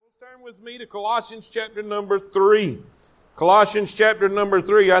Turn with me to Colossians chapter number 3. Colossians chapter number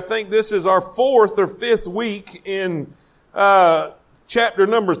 3. I think this is our fourth or fifth week in chapter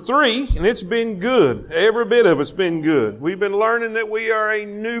number 3, and it's been good. Every bit of it's been good. We've been learning that we are a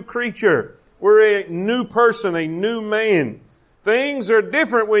new creature. We're a new person, a new man. Things are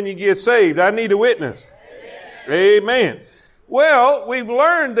different when you get saved. I need a witness. Amen. Well, we've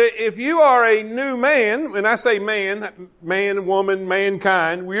learned that if you are a new man, when I say man, woman,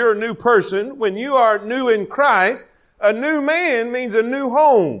 mankind, we're a new person. When you are new in Christ, a new man means a new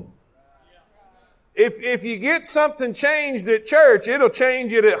home. If you get something changed at church, it'll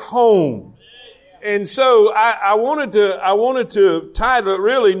change it at home. And so I wanted to title it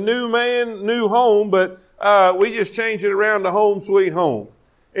really New Man, New Home, but we just changed it around to Home Sweet Home.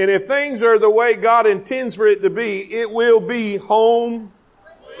 And if things are the way God intends for it to be, it will be home,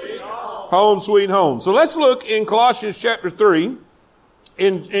 home sweet home. So let's look in Colossians chapter 3.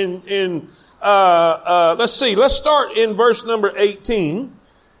 Let's see. Let's start in verse number 18,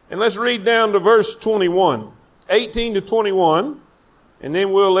 and let's read down to verse 21, 18 to 21, and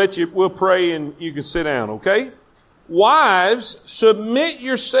then we'll pray and you can sit down. Okay. Wives, submit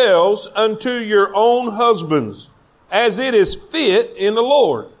yourselves unto your own husbands, as it is fit in the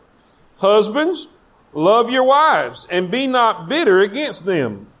Lord. Husbands, love your wives, and be not bitter against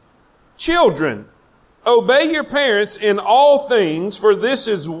them. Children, obey your parents in all things, for this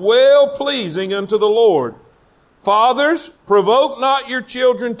is well pleasing unto the Lord. Fathers, provoke not your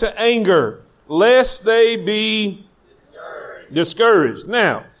children to anger, lest they be discouraged.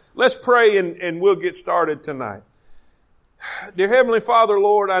 Now, let's pray and we'll get started tonight. Dear Heavenly Father,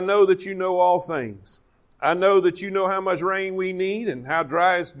 Lord, I know that you know all things. I know that you know how much rain we need and how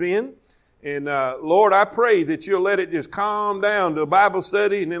dry it's been. And Lord, I pray that you'll let it just calm down to a Bible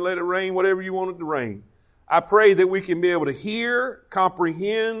study and then let it rain whatever you want it to rain. I pray that we can be able to hear,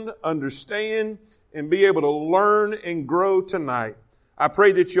 comprehend, understand, and be able to learn and grow tonight. I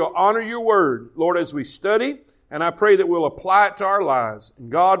pray that you'll honor your word, Lord, as we study, and I pray that we'll apply it to our lives.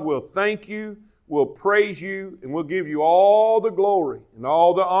 And God will thank you, we'll praise you, and we'll give you all the glory and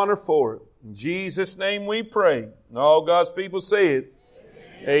all the honor for it. In Jesus' name we pray. And all God's people say it.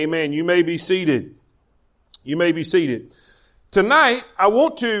 Amen. You may be seated. You may be seated. Tonight, I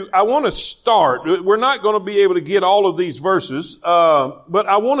want to start. We're not going to be able to get all of these verses, but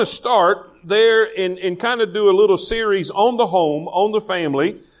I want to start there and kind of do a little series on the home, on the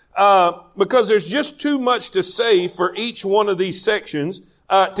family, because there's just too much to say for each one of these sections,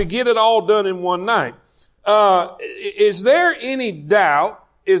 to get it all done in one night. Is there any doubt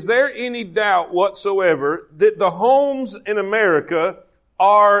whatsoever that the homes in America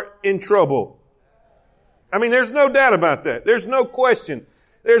are in trouble? I mean, there's no doubt about that. There's no question.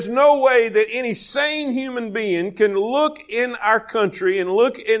 There's no way that any sane human being can look in our country and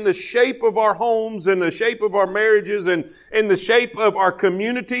look in the shape of our homes and the shape of our marriages and in the shape of our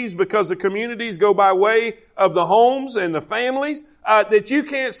communities, because the communities go by way of the homes and the families, that you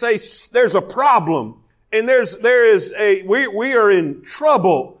can't say there's a problem. And we are in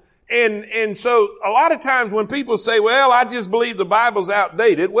trouble. And so a lot of times when people say, well, I just believe the Bible's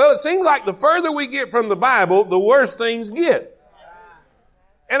outdated. Well, it seems like the further we get from the Bible, the worse things get.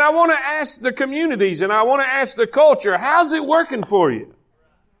 And I want to ask the communities and I want to ask the culture, how's it working for you?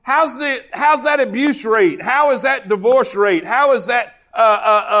 How's that abuse rate? How is that divorce rate? How is that,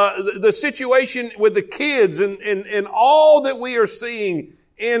 the situation with the kids and all that we are seeing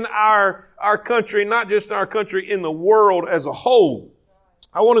in our country, not just our country, in the world as a whole?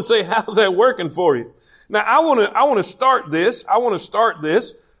 I want to say, how's that working for you? Now, I want to start this.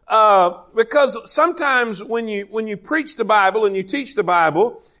 Because sometimes when you preach the Bible and you teach the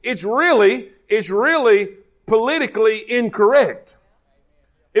Bible, it's really politically incorrect.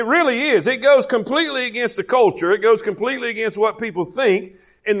 It really is. It goes completely against the culture. It goes completely against what people think.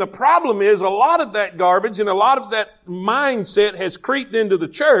 And the problem is a lot of that garbage and a lot of that mindset has creeped into the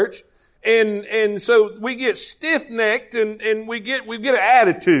church. And so we get stiff-necked and we get an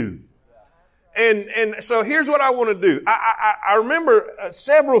attitude. And so here's what I want to do. I remember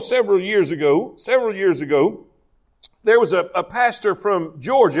several years ago, there was a pastor from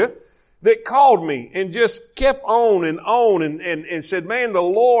Georgia that called me and just kept on and said, man, the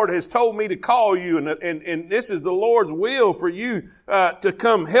Lord has told me to call you and this is the Lord's will for you, to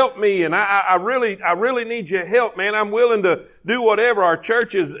come help me. And I really need your help, man. I'm willing to do whatever. Our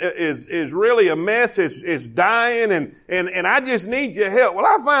church is really a mess. It's dying and I just need your help. Well,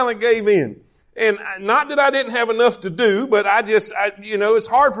 I finally gave in. And not that I didn't have enough to do, but it's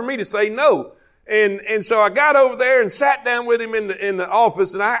hard for me to say no. And so I got over there and sat down with him in the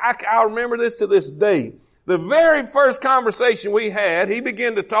office, and I remember this to this day. the very first conversation we had, he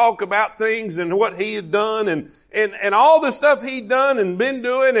began to talk about things and what he had done and all the stuff he'd done and been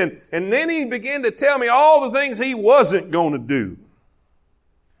doing. And then he began to tell me all the things he wasn't going to do.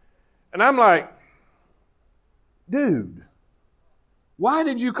 And I'm like, dude, why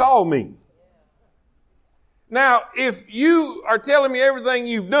did you call me? Now, if you are telling me everything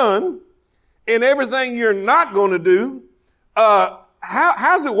you've done and everything you're not going to do,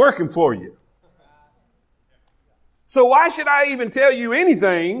 how's it working for you? So why should I even tell you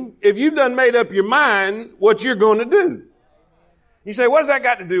anything if you've done made up your mind what you're going to do? You say, what does that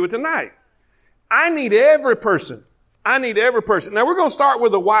got to do with tonight? I need every person. Now we're going to start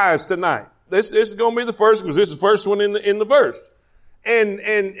with the wives tonight. This is going to be the first because this is the first one in the verse. And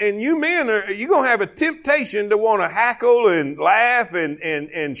you men you're going to have a temptation to want to hackle and laugh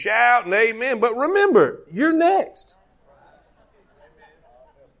and shout and amen. But remember, you're next.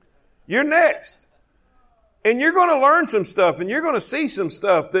 You're next. And you're going to learn some stuff and you're going to see some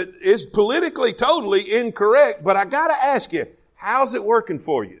stuff that is politically totally incorrect. But I got to ask you, how's it working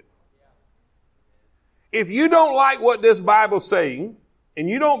for you? If you don't like what this Bible's saying and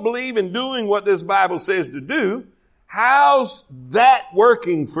you don't believe in doing what this Bible says to do, how's that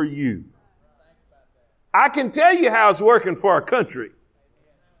working for you? I can tell you how it's working for our country.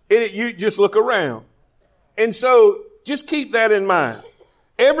 You just look around. And so just keep that in mind.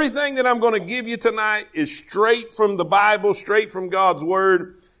 Everything that I'm going to give you tonight is straight from the Bible, straight from God's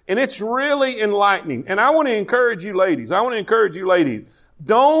Word. And it's really enlightening. And I want to encourage you ladies.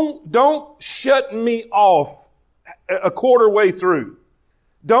 Don't shut me off a quarter way through.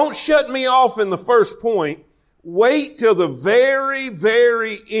 Don't shut me off in the first point. Wait till the very,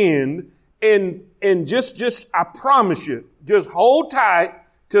 very end and just, I promise you, just hold tight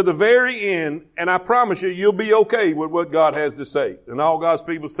to the very end, and I promise you'll be okay with what God has to say. And all God's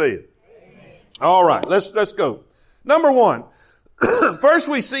people say it. Amen. All right, let's go. Number one, first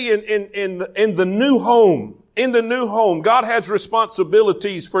we see in the new home. In the new home, God has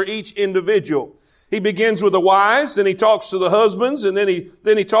responsibilities for each individual. He begins with the wives, then he talks to the husbands, and then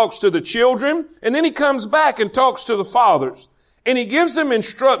he talks to the children, and then he comes back and talks to the fathers. And he gives them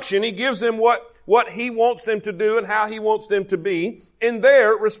instruction. He gives them what he wants them to do and how he wants them to be in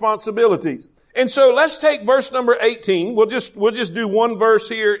their responsibilities. And so let's take verse number 18. We'll just do one verse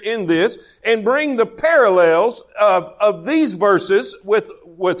here in this and bring the parallels of these verses with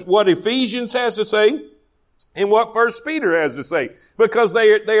what Ephesians has to say and what First Peter has to say, because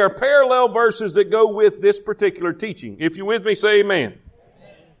they are parallel verses that go with this particular teaching. If you're with me, say amen.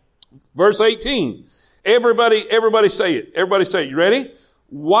 Amen. Verse 18. Everybody say it. Everybody say it. You ready?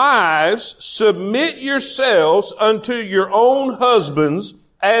 Wives, submit yourselves unto your own husbands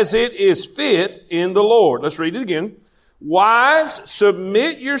as it is fit in the Lord. Let's read it again. Wives,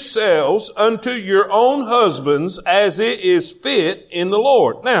 submit yourselves unto your own husbands as it is fit in the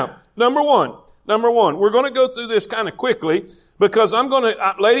Lord. Now, number one, we're going to go through this kind of quickly because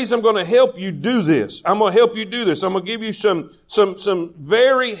ladies, I'm going to help you do this. I'm going to give you some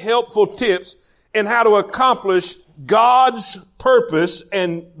very helpful tips in how to accomplish God's purpose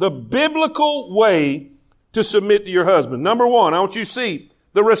and the biblical way to submit to your husband. Number one, I want you to see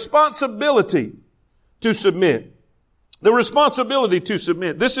the responsibility to submit. The responsibility to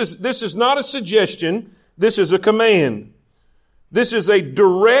submit. This is not a suggestion. This is a command. This is a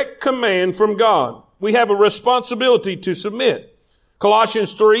direct command from God. We have a responsibility to submit.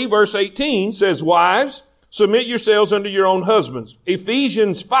 Colossians 3 verse 18 says, wives, submit yourselves unto your own husbands.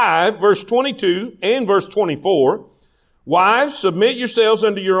 Ephesians 5 verse 22 and verse 24, wives, submit yourselves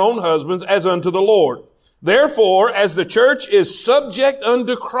unto your own husbands as unto the Lord. Therefore, as the church is subject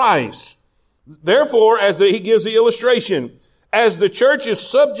unto Christ, he gives the illustration, as the church is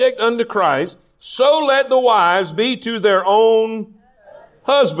subject unto Christ, so let the wives be to their own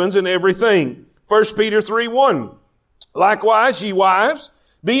husbands in everything. 1 Peter 3:1. Likewise, ye wives,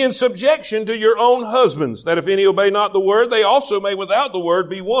 be in subjection to your own husbands, that if any obey not the word, they also may without the word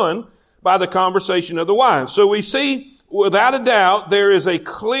be won by the conversation of the wives. So we see, without a doubt, there is a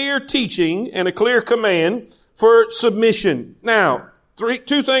clear teaching and a clear command for submission. Now,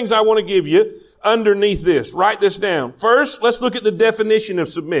 two things I want to give you underneath this. Write this down. First, let's look at the definition of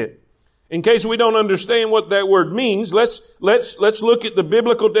submit. In case we don't understand what that word means, let's look at the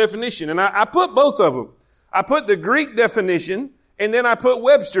biblical definition. And I put both of them. I put the Greek definition and then I put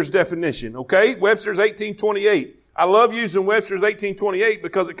Webster's definition. Okay? Webster's 1828. I love using Webster's 1828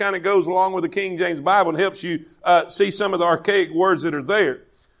 because it kind of goes along with the King James Bible and helps you see some of the archaic words that are there.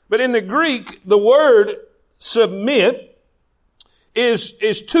 But in the Greek, the word submit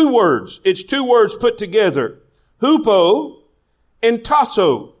is two words. It's two words put together. Hupo and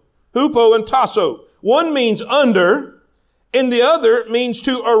tasso. Hupo and tasso. One means under, and the other means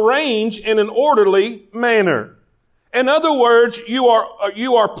to arrange in an orderly manner. In other words, you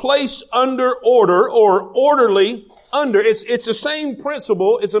are placed under order or orderly under. It's the same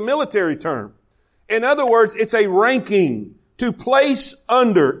principle. It's a military term. In other words, it's a ranking, to place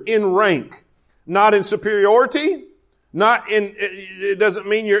under in rank, not in superiority, it doesn't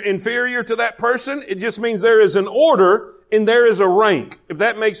mean you're inferior to that person. It just means there is an order and there is a rank. If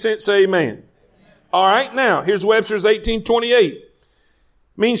that makes sense, say amen. All right. Now, here's Webster's 1828.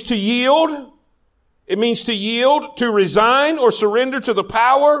 Means to yield. It means to yield, to resign or surrender to the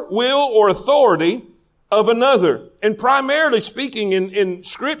power, will, or authority of another. And primarily speaking in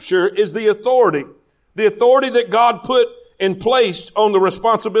Scripture is the authority. The authority that God put and placed on the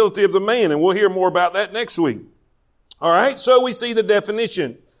responsibility of the man. And we'll hear more about that next week. All right. So we see the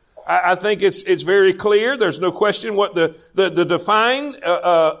definition. I think it's very clear. There's no question what the defined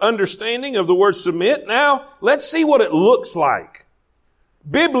understanding of the word submit. Now, let's see what it looks like.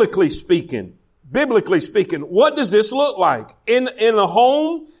 Biblically speaking, what does this look like? In a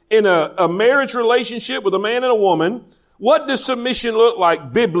home, in a marriage relationship with a man and a woman, what does submission look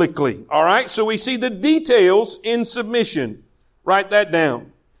like biblically? All right. So we see the details in submission. Write that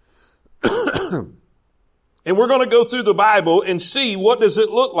down. And we're going to go through the Bible and see what does it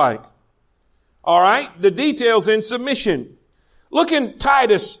look like. All right. The details in submission. Look in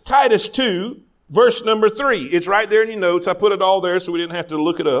Titus 2, verse number 3. It's right there in your notes. I put it all there so we didn't have to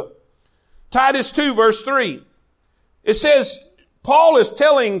look it up. Titus 2, verse 3. It says, Paul is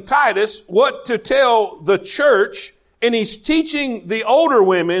telling Titus what to tell the church, and he's teaching the older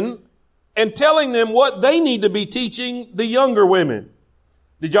women and telling them what they need to be teaching the younger women.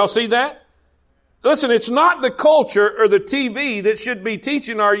 Did y'all see that? Listen, it's not the culture or the TV that should be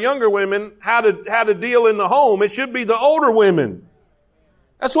teaching our younger women how to deal in the home. It should be the older women.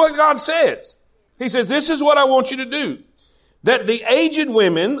 That's what God says. He says, this is what I want you to do. That the aged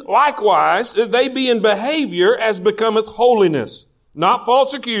women, likewise, that they be in behavior as becometh holiness, not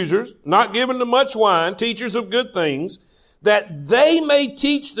false accusers, not given to much wine, teachers of good things, that they may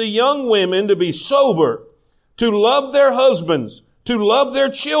teach the young women to be sober, to love their husbands, to love their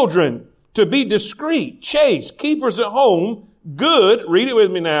children, to be discreet, chaste, keepers at home, good, read it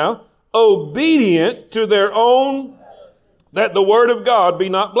with me now, obedient to their own, that the word of God be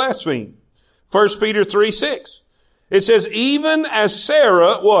not blasphemed. 1 Peter 3:6. It says, even as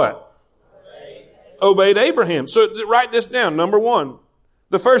Sarah, what? Obeyed Abraham. So write this down. Number one,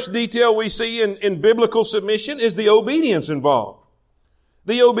 the first detail we see in biblical submission is the obedience involved.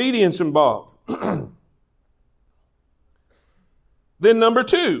 The obedience involved. Then number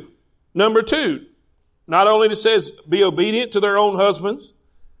two, not only it says be obedient to their own husbands,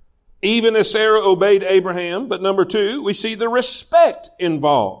 even as Sarah obeyed Abraham, but number two, we see the respect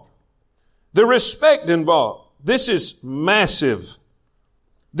involved. The respect involved. This is massive.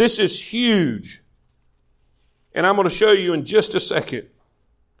 This is huge. And I'm going to show you in just a second.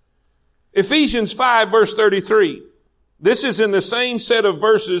 Ephesians 5 verse 33. This is in the same set of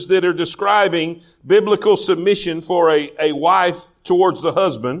verses that are describing biblical submission for a wife towards the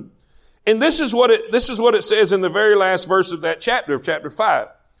husband. And this is what it says in the very last verse of that chapter, of chapter 5.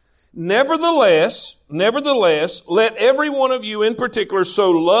 Nevertheless, let every one of you in particular so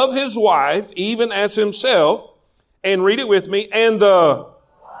love his wife, even as himself, and read it with me, and the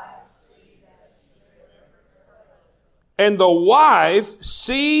wife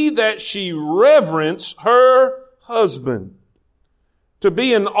see that she reverence her husband. To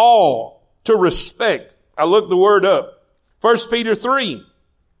be in awe, to respect. I looked the word up. 1 Peter 3.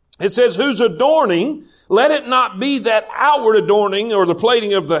 It says, whose adorning, let it not be that outward adorning or the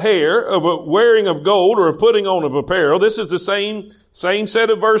plaiting of the hair, of a wearing of gold or of putting on of apparel. This is the same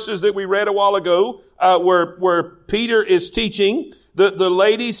set of verses that we read a while ago, where Peter is teaching the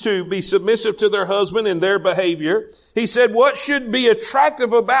ladies to be submissive to their husband in their behavior. He said, what should be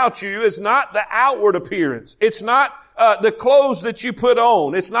attractive about you is not the outward appearance. It's not the clothes that you put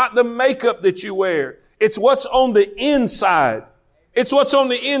on. It's not the makeup that you wear. It's what's on the inside. It's what's on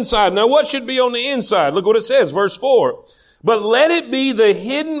the inside. Now, what should be on the inside? Look what it says, verse 4. But let it be the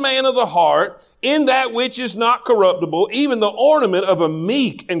hidden man of the heart, in that which is not corruptible, even the ornament of a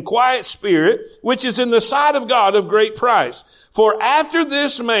meek and quiet spirit, which is in the sight of God of great price. For after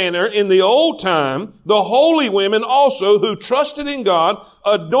this manner, in the old time, the holy women also who trusted in God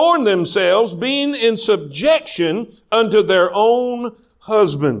adorned themselves, being in subjection unto their own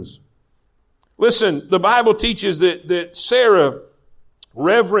husbands. Listen, the Bible teaches that Sarah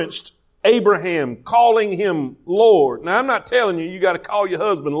reverenced Abraham, calling him Lord. Now, I'm not telling you got to call your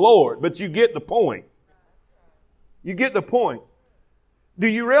husband Lord, but you get the point. You get the point. Do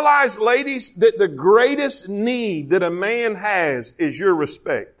you realize, ladies, that the greatest need that a man has is your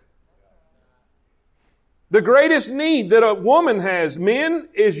respect? The greatest need that a woman has, men,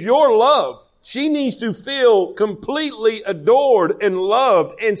 is your love. She needs to feel completely adored and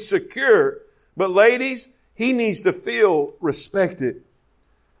loved and secure. But ladies, he needs to feel respected.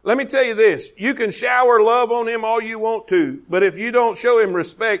 Let me tell you this. You can shower love on him all you want to, but if you don't show him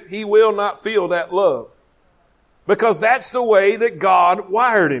respect, he will not feel that love. Because that's the way that God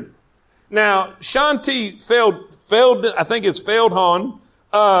wired him. Now, Shanti Feldhahn,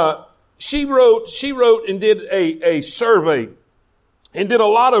 she wrote and did a survey and did a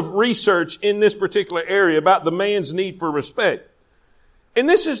lot of research in this particular area about the man's need for respect. And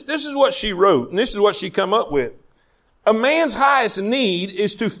this is what she wrote, and this is what she come up with. A man's highest need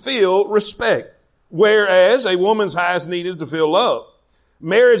is to feel respect, whereas a woman's highest need is to feel love.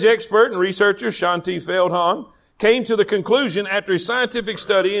 Marriage expert and researcher Shanti Feldhahn came to the conclusion after a scientific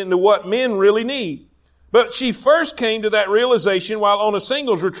study into what men really need. But she first came to that realization while on a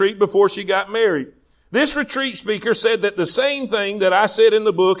singles retreat before she got married. This retreat speaker said that the same thing that I said in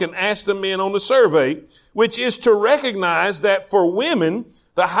the book and asked the men on the survey, which is to recognize that for women,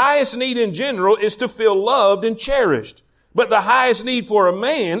 the highest need in general is to feel loved and cherished. But the highest need for a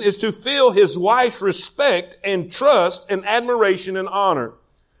man is to feel his wife's respect and trust and admiration and honor.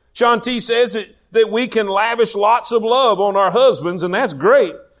 Shanti says that we can lavish lots of love on our husbands, and that's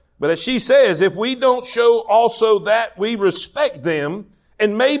great. But as she says, if we don't show also that we respect them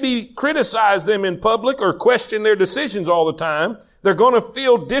and maybe criticize them in public or question their decisions all the time, they're going to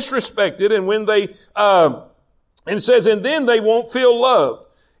feel disrespected. And when they, and it says, and then they won't feel loved.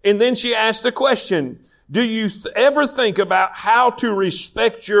 And then she asked the question, do you ever think about how to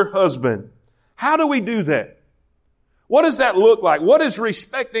respect your husband? How do we do that? What does that look like? What is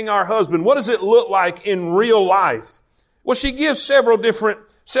respecting our husband? What does it look like in real life? Well, she gives several different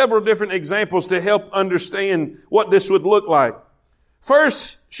examples to help understand what this would look like.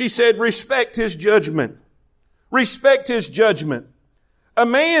 First, she said, respect his judgment. Respect his judgment. A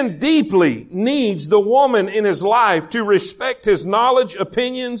man deeply needs the woman in his life to respect his knowledge,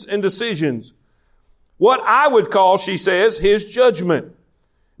 opinions, and decisions. What I would call, she says, his judgment.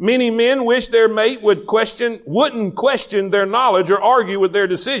 Many men wish their mate wouldn't question their knowledge or argue with their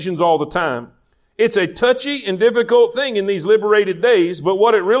decisions all the time. It's a touchy and difficult thing in these liberated days, but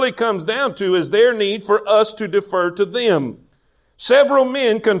what it really comes down to is their need for us to defer to them. Several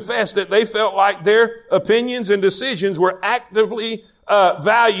men confessed that they felt like their opinions and decisions were actively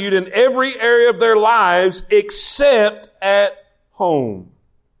valued in every area of their lives except at home.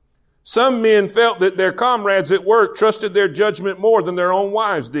 Some men felt that their comrades at work trusted their judgment more than their own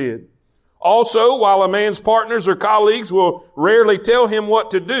wives did. Also, while a man's partners or colleagues will rarely tell him what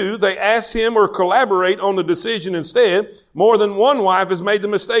to do, they ask him or collaborate on the decision instead. More than one wife has made the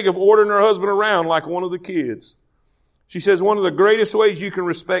mistake of ordering her husband around like one of the kids. She says one of the greatest ways you can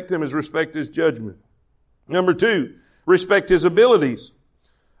respect him is respect his judgment. Number 2, respect his abilities.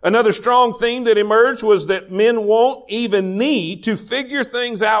 Another strong theme that emerged was that men won't even need to figure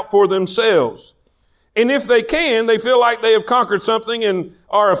things out for themselves. And if they can, they feel like they have conquered something and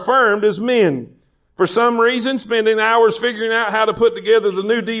are affirmed as men. For some reason, spending hours figuring out how to put together the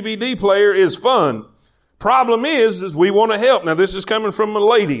new DVD player is fun. Problem is we want to help. Now, this is coming from a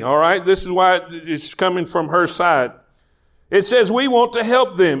lady, all right? This is why it's coming from her side. It says we want to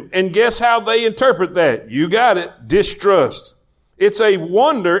help them. And guess how they interpret that? You got it. Distrust. It's a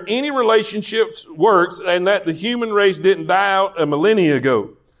wonder any relationship works and that the human race didn't die out a millennia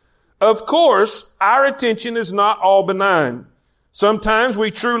ago. Of course, our attention is not all benign. Sometimes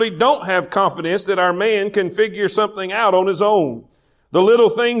we truly don't have confidence that our man can figure something out on his own. The little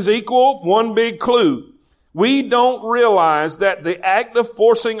things equal one big clue. We don't realize that the act of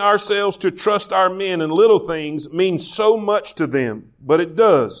forcing ourselves to trust our men in little things means so much to them, but it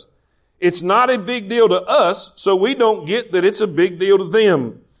does. It's not a big deal to us, so we don't get that it's a big deal to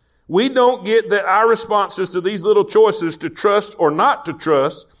them. We don't get that our responses to these little choices to trust or not to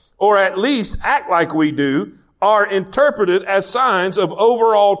trust, or at least act like we do, are interpreted as signs of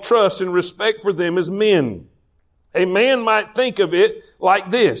overall trust and respect for them as men. A man might think of it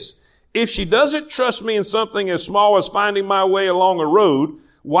like this. If she doesn't trust me in something as small as finding my way along a road,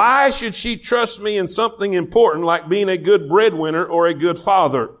 why should she trust me in something important like being a good breadwinner or a good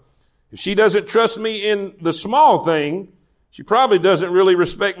father? If she doesn't trust me in the small thing, she probably doesn't really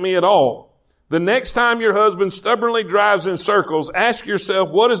respect me at all. The next time your husband stubbornly drives in circles, ask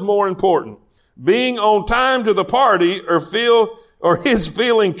yourself what is more important, being on time to the party or his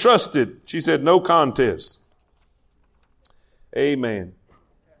feeling trusted. She said, no contest. Amen.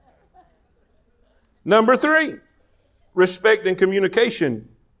 Number 3, respect in communication.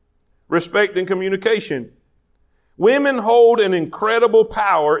 Respect in communication. Women hold an incredible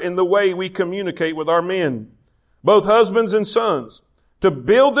power in the way we communicate with our men, both husbands and sons, to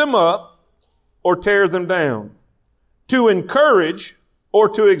build them up or tear them down, to encourage or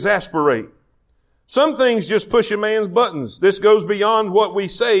to exasperate. Some things just push a man's buttons. This goes beyond what we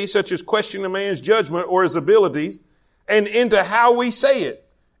say, such as questioning a man's judgment or his abilities, and into how we say it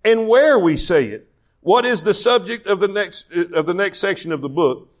and where we say it. What is the subject of the next section of the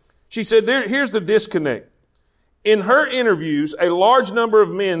book? She said, here's the disconnect. In her interviews, a large number of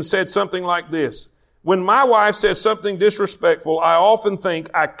men said something like this. When my wife says something disrespectful, I often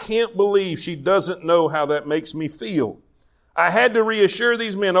think, I can't believe she doesn't know how that makes me feel. I had to reassure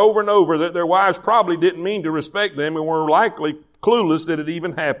these men over and over that their wives probably didn't mean to respect them and were likely clueless that it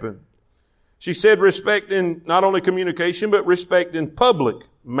even happened. She said respect in not only communication, but respect in public.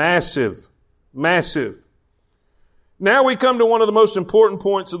 Massive. Massive. Now we come to one of the most important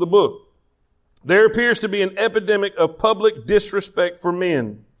points of the book. There appears to be an epidemic of public disrespect for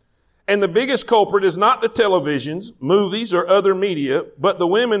men. And the biggest culprit is not the televisions, movies, or other media, but the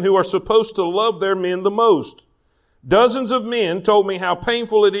women who are supposed to love their men the most. Dozens of men told me how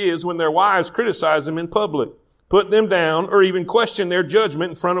painful it is when their wives criticize them in public, put them down, or even question their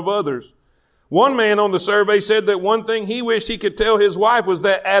judgment in front of others. One man on the survey said that one thing he wished he could tell his wife was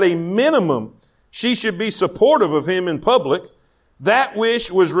that at a minimum, she should be supportive of him in public. That wish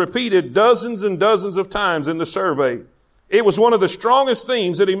was repeated dozens and dozens of times in the survey. It was one of the strongest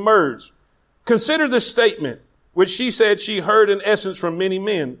themes that emerged. Consider this statement, which she said she heard in essence from many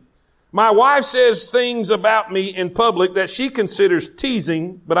men. My wife says things about me in public that she considers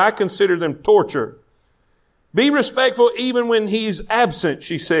teasing, but I consider them torture. Be respectful even when he's absent,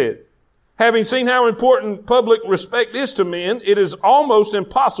 she said. Having seen how important public respect is to men, it is almost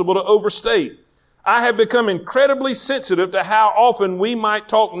impossible to overstate. I have become incredibly sensitive to how often we might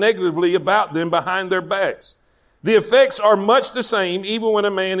talk negatively about them behind their backs. The effects are much the same even when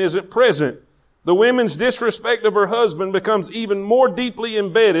a man isn't present. The woman's disrespect of her husband becomes even more deeply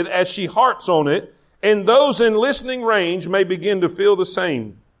embedded as she harps on it, and those in listening range may begin to feel the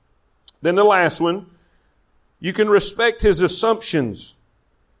same. Then the last one, you can respect his assumptions.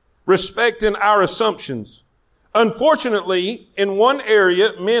 Respect in our assumptions. Unfortunately, in one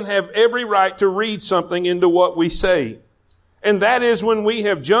area, men have every right to read something into what we say. And that is when we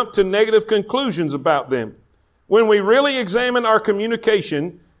have jumped to negative conclusions about them. When we really examine our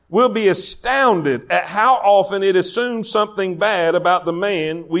communication, we'll be astounded at how often it assumes something bad about the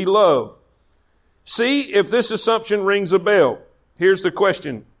man we love. See if this assumption rings a bell. Here's the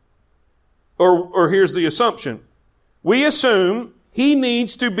question. Or here's the assumption. We assume he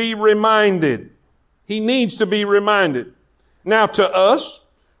needs to be reminded. He needs to be reminded. Now to us,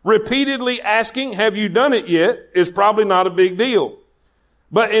 repeatedly asking, have you done it yet, is probably not a big deal.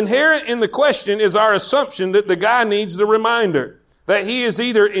 But inherent in the question is our assumption that the guy needs the reminder, that he is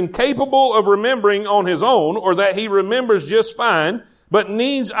either incapable of remembering on his own or that he remembers just fine, but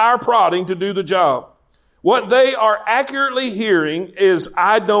needs our prodding to do the job. What they are accurately hearing is,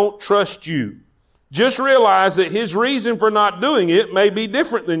 I don't trust you. Just realize that his reason for not doing it may be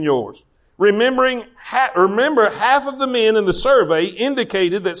different than yours. Remember, half of the men in the survey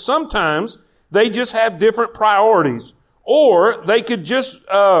indicated that sometimes they just have different priorities, or they could just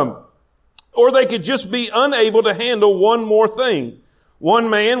be unable to handle one more thing.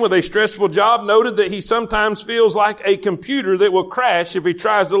 One man with a stressful job noted that he sometimes feels like a computer that will crash if he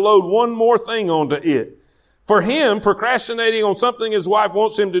tries to load one more thing onto it. For him, procrastinating on something his wife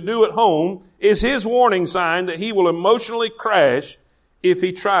wants him to do at home is his warning sign that he will emotionally crash if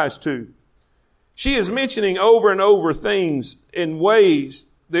he tries to. She is mentioning over and over things in ways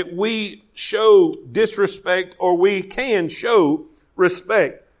that we show disrespect or we can show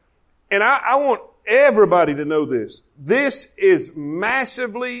respect. And I want everybody to know this. This is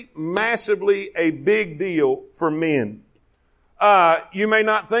massively, massively a big deal for men. You may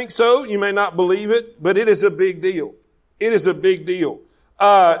not think so. You may not believe it, but it is a big deal. It is a big deal.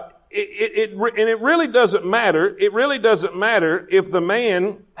 It really doesn't matter. It really doesn't matter if the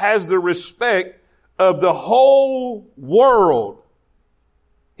man has the respect of the whole world.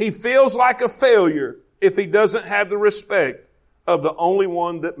 He feels like a failure if he doesn't have the respect of the only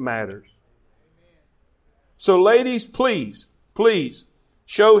one that matters. So ladies, please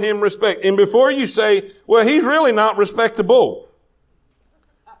show him respect. And before you say, well, he's really not respectable,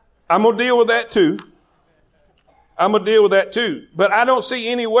 I'm going to deal with that too. But I don't see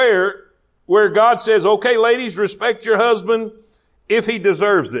anywhere where God says, okay, ladies, respect your husband if he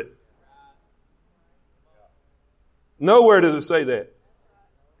deserves it. Nowhere does it say that.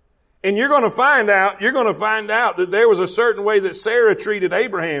 And you're going to find out that there was a certain way that Sarah treated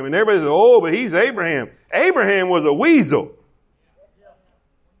Abraham. And everybody says, oh, but he's Abraham. Abraham was a weasel.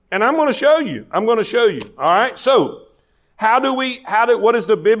 And I'm going to show you. All right. So what is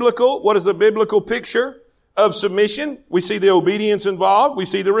the biblical picture of submission? We see the obedience involved. We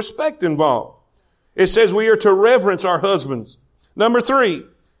see the respect involved. It says we are to reverence our husbands. Number 3,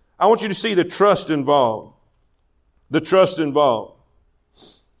 I want you to see the trust involved. The trust involved.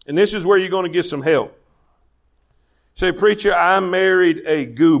 And this is where you're going to get some help. Say, preacher, I married a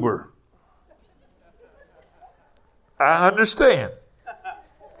goober. I understand.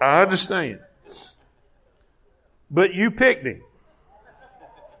 But you picked him.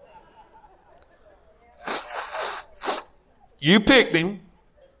 You picked him.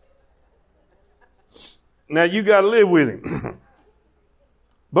 Now you got to live with him.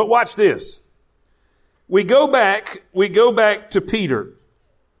 But watch this. We go back to Peter.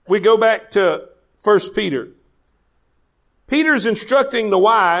 We go back to 1 Peter. Peter's instructing the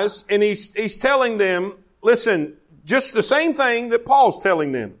wives, and he's telling them, listen, just the same thing that Paul's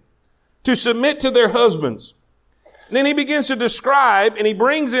telling them, to submit to their husbands. And then he begins to describe, and he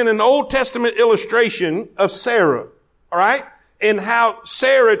brings in an Old Testament illustration of Sarah, all right? And how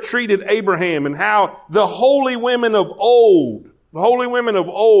Sarah treated Abraham, and how the holy women of old,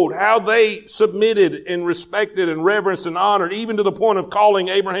 how they submitted and respected and reverenced and honored, even to the point of calling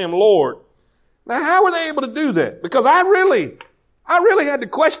Abraham Lord. Now, how were they able to do that? Because I really had to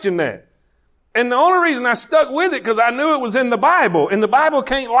question that. And the only reason I stuck with it, because I knew it was in the Bible, and the Bible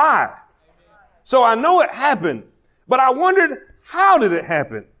can't lie. So I know it happened. But I wondered, how did it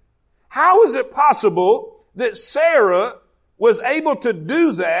happen? How is it possible that Sarah was able to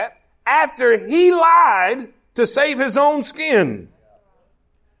do that after he lied to save his own skin?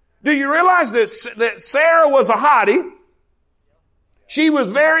 Do you realize that Sarah was a hottie? She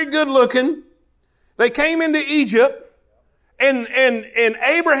was very good looking. They came into Egypt, and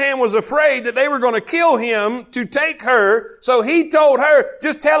Abraham was afraid that they were going to kill him to take her. So he told her,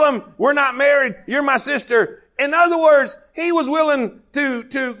 just tell him we're not married. You're my sister. In other words, he was willing to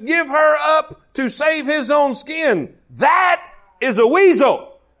give her up to save his own skin. That is a weasel.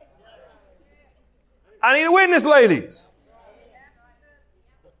 I need a witness, ladies.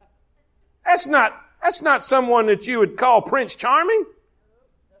 That's not someone that you would call Prince Charming.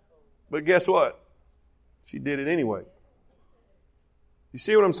 But guess what? She did it anyway. You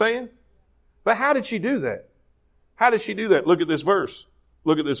see what I'm saying? But how did she do that? Look at this verse.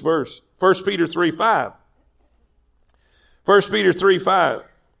 1 Peter 3:5. 1 Peter 3:5.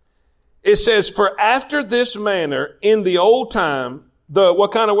 It says, for after this manner in the old time,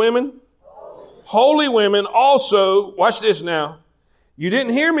 what kind of women? Holy women also, watch this now. You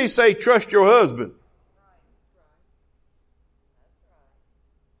didn't hear me say trust your husband.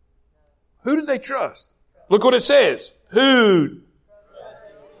 Who did they trust? Look what it says. Who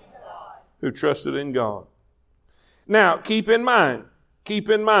trusted in God. Now, keep in mind,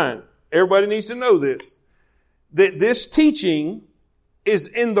 everybody needs to know this, that this teaching is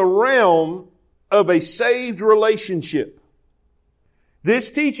in the realm of a saved relationship.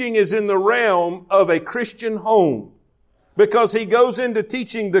 This teaching is in the realm of a Christian home, because he goes into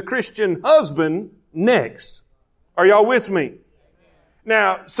teaching the Christian husband next. Are y'all with me?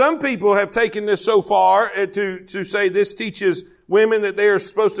 Now, some people have taken this so far to say this teaches women that they are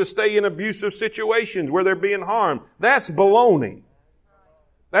supposed to stay in abusive situations where they're being harmed. That's baloney.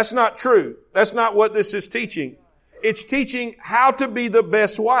 That's not true. That's not what this is teaching. It's teaching how to be the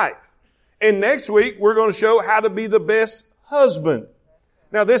best wife. And next week, we're going to show how to be the best husband.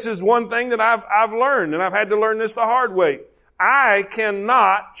 Now, this is one thing that I've learned, and I've had to learn this the hard way. I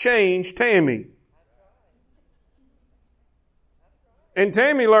cannot change Tammy. And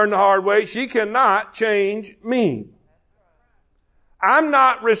Tammy learned the hard way. She cannot change me. I'm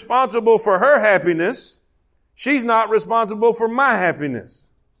not responsible for her happiness. She's not responsible for my happiness.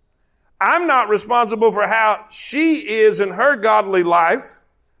 I'm not responsible for how she is in her godly life.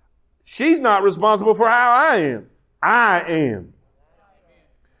 She's not responsible for how I am. I am.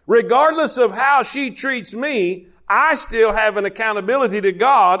 Regardless of how she treats me, I still have an accountability to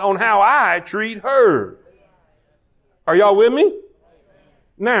God on how I treat her. Are y'all with me?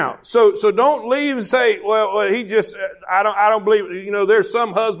 Now, so don't leave and say, well, he just, I don't believe, there's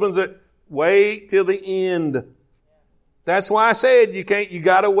some husbands that wait till the end. That's why I said you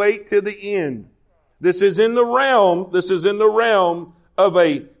gotta wait till the end. This is in the realm of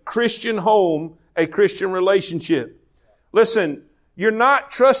a Christian home, a Christian relationship. Listen, you're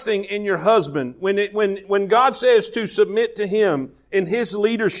not trusting in your husband. When God says to submit to him in his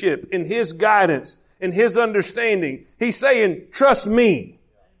leadership, in his guidance, in his understanding, he's saying, trust me.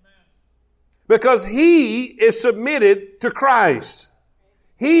 Because he is submitted to Christ.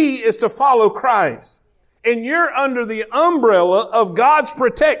 He is to follow Christ. And you're under the umbrella of God's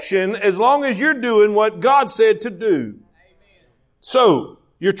protection as long as you're doing what God said to do. So,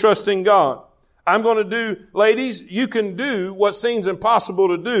 you're trusting God. I'm going to do, ladies, you can do what seems impossible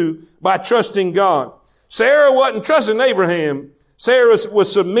to do by trusting God. Sarah wasn't trusting Abraham. Sarah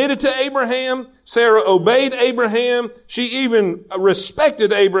was submitted to Abraham. Sarah obeyed Abraham. She even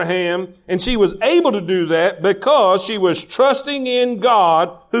respected Abraham, and she was able to do that because she was trusting in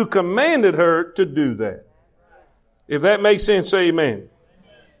God who commanded her to do that. If that makes sense, say amen.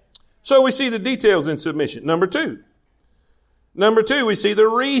 So we see the details in submission. Number two, we see the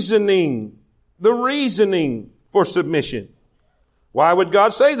reasoning for submission. Why would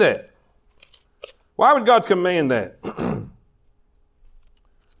God say that? Why would God command that?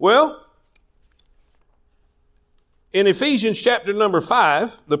 Well, in Ephesians chapter number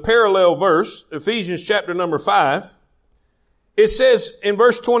 5, the parallel verse, Ephesians chapter number 5, it says in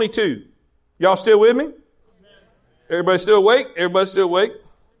verse 22, y'all still with me? Everybody still awake? Everybody still awake?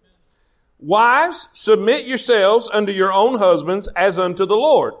 Wives, submit yourselves unto your own husbands as unto the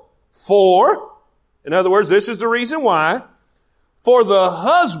Lord. For, in other words, this is the reason why, for the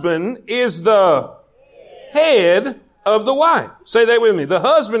husband is the head of the wife. Say that with me. The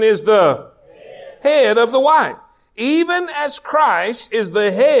husband is the head of the wife. Even as Christ is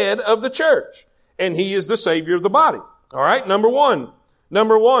the head of the church. And he is the Savior of the body. All right. Number one.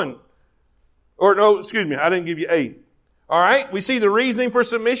 Or no, excuse me. I didn't give you 8. All right. We see the reasoning for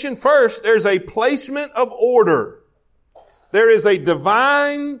submission. First, there's a placement of order. There is a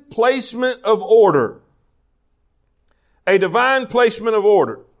divine placement of order. A divine placement of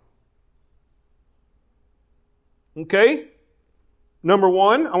order. Okay? Number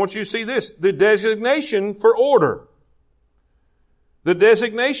 1, I want you to see this. The designation for order. The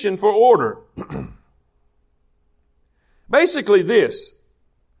designation for order. Basically this.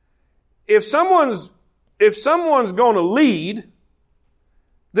 If someone's going to lead,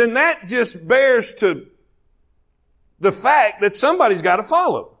 then that just bears to the fact that somebody's got to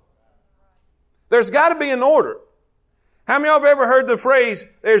follow. There's got to be an order. How many of you have ever heard the phrase,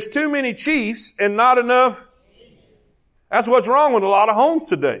 there's too many chiefs and not enough? That's what's wrong with a lot of homes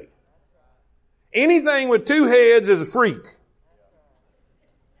today. Anything with 2 heads is a freak.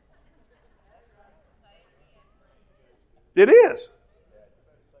 It is.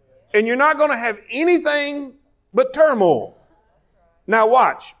 And you're not going to have anything but turmoil. Now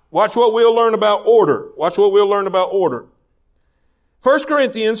watch. Watch what we'll learn about order. Watch what we'll learn about order. 1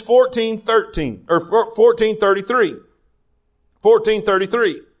 Corinthians 14:13 or 14:33.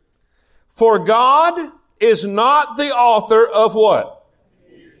 14:33. For God is not the author of what?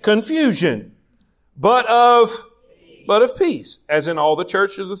 Confusion. But of peace, as in all the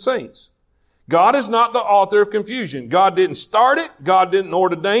churches of the saints. God is not the author of confusion. God didn't start it. God didn't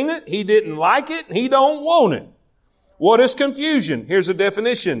ordain it. He didn't like it. He don't want it. What is confusion? Here's a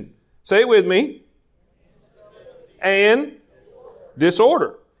definition. Say it with me. And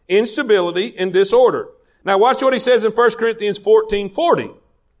disorder. Instability and disorder. Now watch what he says in 1 Corinthians 14:40.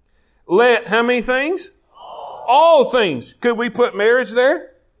 Let how many things? All things. Could we put marriage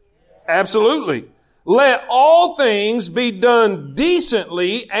there? Absolutely. Let all things be done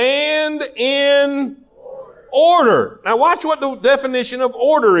decently and in order. Now watch what the definition of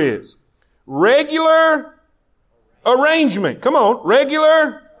order is. Regular arrangement. Come on.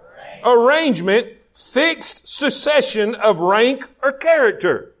 Regular arrangement. Fixed succession of rank or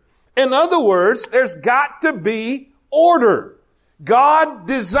character. In other words, there's got to be order. God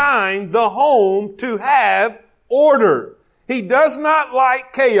designed the home to have order. He does not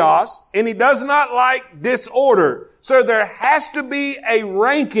like chaos and he does not like disorder. So there has to be a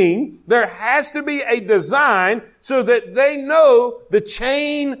ranking. There has to be a design so that they know the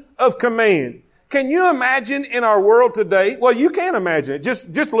chain of command. Can you imagine in our world today? Well, you can't imagine it.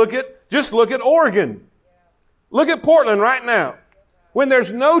 Just look at Oregon. Look at Portland right now. When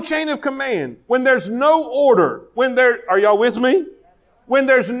there's no chain of command, when there's no order, are y'all with me? When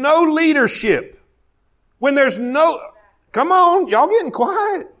there's no leadership, when there's no, come on, y'all getting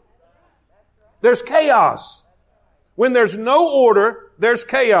quiet. There's chaos. When there's no order, there's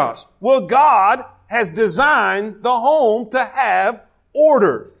chaos. Well, God has designed the home to have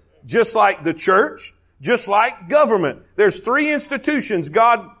order. Just like the church, just like government. There's 3 institutions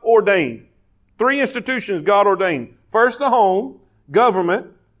God ordained. 3 institutions God ordained. First, the home,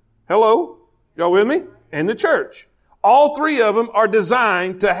 government, hello, y'all with me? And the church. All 3 of them are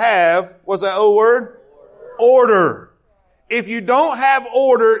designed to have, what's that old word? Order. If you don't have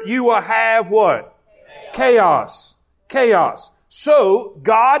order, you will have what? Chaos. Chaos. So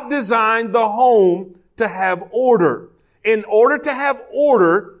God designed the home to have order. In order to have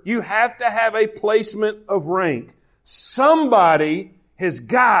order, you have to have a placement of rank. Somebody has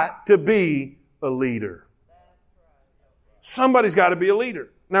got to be a leader. Somebody's got to be a leader.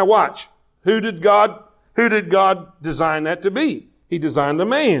 Now watch. Who did God design that to be? He designed the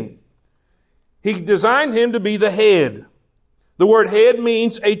man. He designed him to be the head. The word head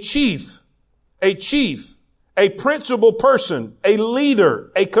means a chief, a principal person, a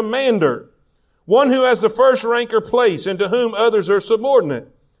leader, a commander, one who has the first rank or place and to whom others are subordinate,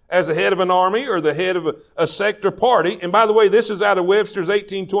 as the head of an army or the head of a sect or party. And by the way, this is out of Webster's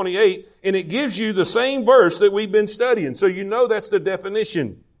 1828, and it gives you the same verse that we've been studying. So you know that's the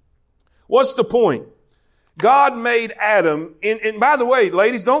definition. What's the point? God made Adam, and by the way,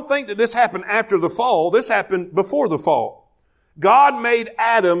 ladies, don't think that this happened after the fall. This happened before the fall. God made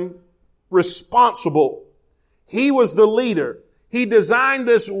Adam responsible. He was the leader. He designed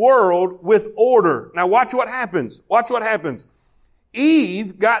this world with order. Now watch what happens. Watch what happens.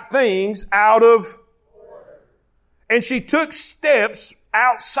 Eve got things out of order. And she took steps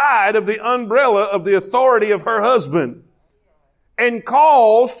outside of the umbrella of the authority of her husband and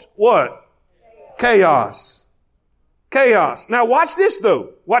caused what? Chaos. Chaos. Now watch this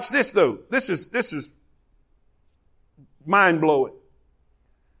though. Watch this though. This is mind blowing.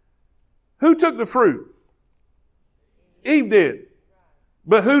 Who took the fruit? Eve did.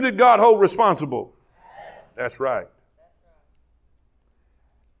 But who did God hold responsible? That's right.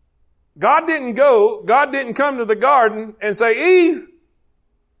 God didn't come to the garden and say, Eve.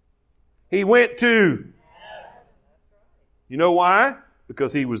 He went to. You know why?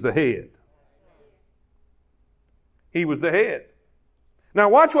 Because he was the head. He was the head. Now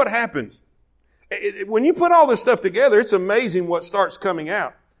watch what happens. When you put all this stuff together, it's amazing what starts coming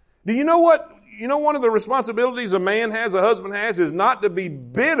out. Do you know what? You know one of the responsibilities a man has, a husband has, is not to be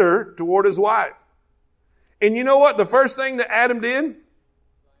bitter toward his wife. And you know what the first thing that Adam did?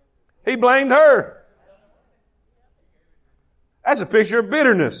 He blamed her. That's a picture of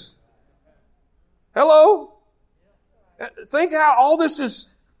bitterness. Hello? Think how all this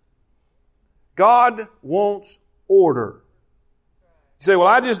is. God wants order. You say, well,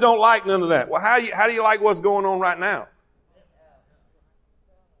 I just don't like none of that. Well, how do you like what's going on right now?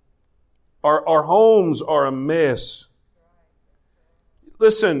 Our homes are a mess.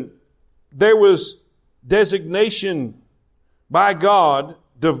 Listen, there was designation by God,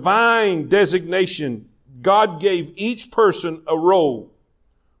 divine designation. God gave each person a role.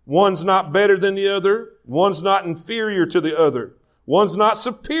 One's not better than the other. One's not inferior to the other. One's not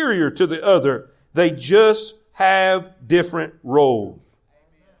superior to the other. They just have different roles.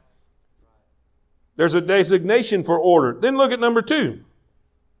 There's a designation for order. Then look at number 2.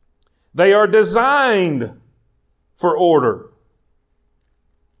 They are designed for order.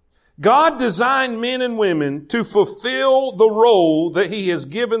 God designed men and women to fulfill the role that He has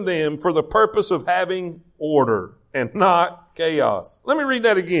given them for the purpose of having order and not chaos. Let me read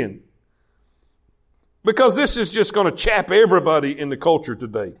that again, because this is just going to chap everybody in the culture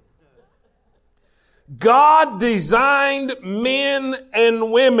today. God designed men and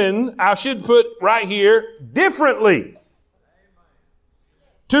women, I should put right here, differently,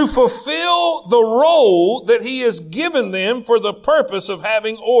 to fulfill the role that He has given them for the purpose of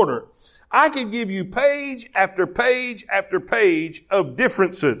having order. I could give you page after page after page of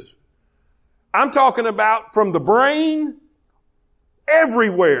differences. I'm talking about from the brain,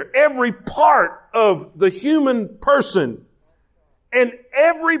 everywhere, every part of the human person. And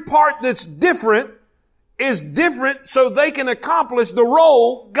every part that's different is different so they can accomplish the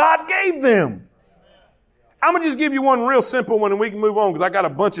role God gave them. I'm going to just give you one real simple one and we can move on because I got a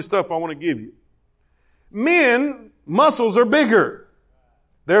bunch of stuff I want to give you. Men, muscles are bigger.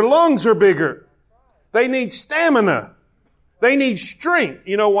 Their lungs are bigger. They need stamina. They need strength.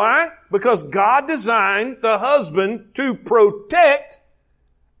 You know why? Because God designed the husband to protect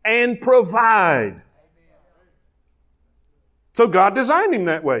and provide. So God designed him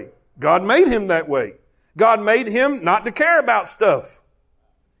that way. God made him that way. God made him not to care about stuff.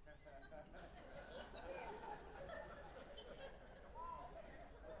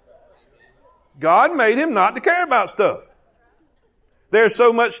 God made him not to care about stuff. There's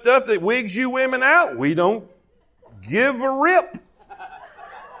so much stuff that wigs you women out, we don't give a rip.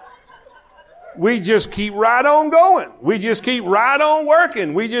 We just keep right on going. We just keep right on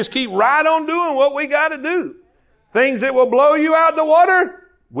working. We just keep right on doing what we got to do. Things that will blow you out the water,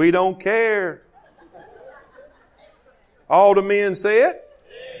 we don't care. All the men say it.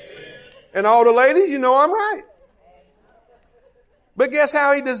 And all the ladies, you know I'm right. But guess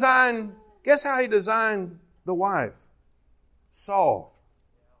how he designed the wife? soft,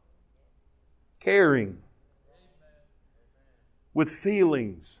 caring, with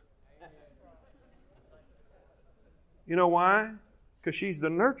feelings. You know why? Because she's the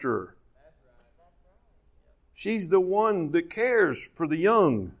nurturer. She's the one that cares for the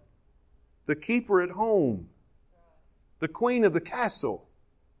young, the keeper at home, the queen of the castle.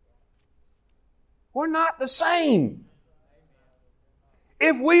 We're not the same.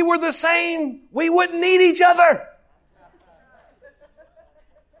 If we were the same, we wouldn't need each other.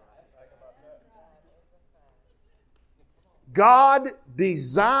 God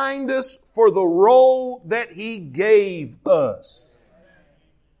designed us for the role that He gave us.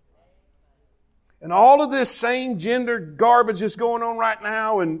 And all of this same gender garbage that's going on right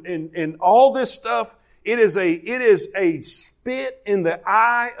now and all this stuff, it is a spit in the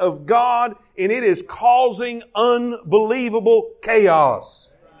eye of God, and it is causing unbelievable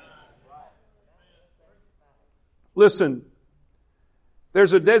chaos. Listen,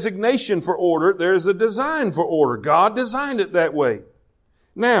 there's a designation for order. There's a design for order. God designed it that way.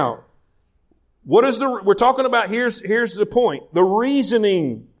 Now, we're talking about, here's the point. The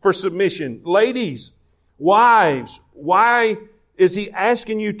reasoning for submission. Ladies, wives, why is He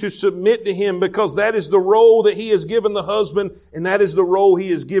asking you to submit to Him? Because that is the role that He has given the husband, and that is the role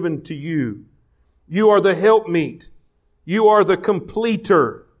He has given to you. You are the helpmeet. You are the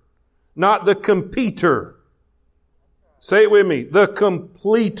completer, not the competer. Say it with me. The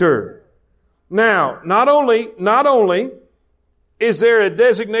completer. Now, not only is there a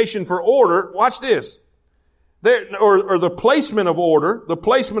designation for order, watch this. Or the placement of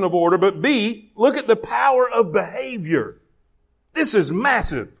order, but B, look at the power of behavior. This is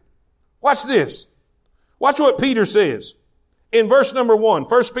massive. Watch this. Watch what Peter says. In verse number 1,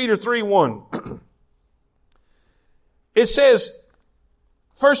 1 Peter 3:1. It says,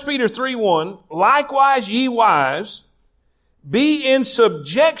 1 Peter 3:1, likewise ye wives, be in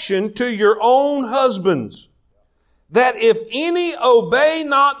subjection to your own husbands, that if any obey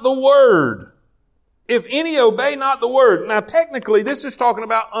not the word. If any obey not the word. Now technically this is talking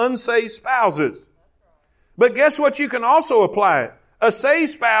about unsaved spouses. But guess what? You can also apply it. A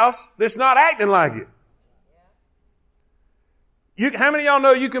saved spouse that's not acting like it. How many of y'all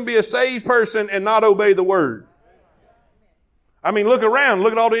know you can be a saved person and not obey the word? I mean, look around.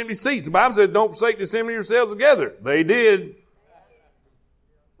 Look at all the empty seats. The Bible says, don't forsake the assembly of yourselves together. They did.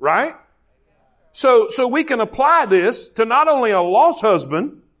 Right? So we can apply this to not only a lost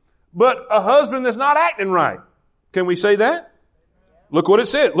husband, but a husband that's not acting right. Can we say that? Look what it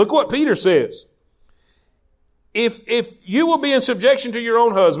says. Look what Peter says. If you will be in subjection to your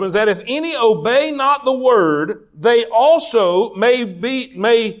own husbands, that if any obey not the word, they also may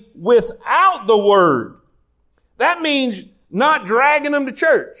without the word. That means not dragging them to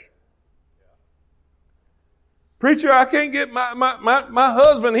church. Preacher, I can't get my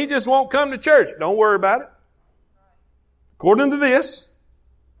husband, he just won't come to church. Don't worry about it. According to this,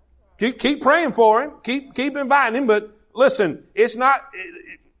 keep praying for him, keep inviting him, but listen, it's not,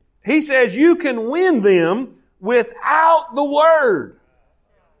 he says you can win them without the word.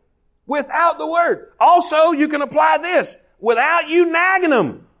 Without the word. Also, you can apply this, without you nagging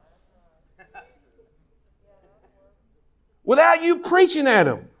them. Without you preaching at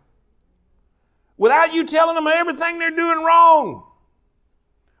them. Without you telling them everything they're doing wrong.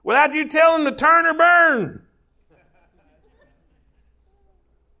 Without you telling them to turn or burn.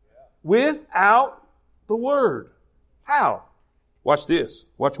 Without the word. How? Watch this.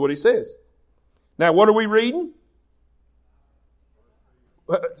 Watch what he says. Now, what are we reading?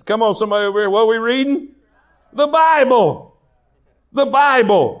 Come on, somebody over here. What are we reading? The Bible. The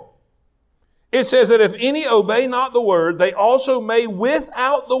Bible. It says that if any obey not the word, they also may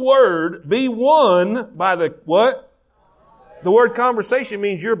without the word be won by the what? The word conversation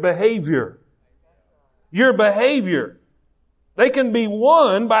means your behavior. Your behavior. They can be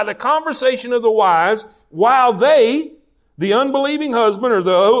won by the conversation of the wives while they, the unbelieving husband or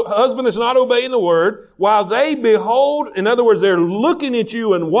the husband that's not obeying the word, while they behold, in other words, they're looking at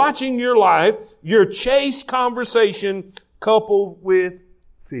you and watching your life, your chaste conversation coupled with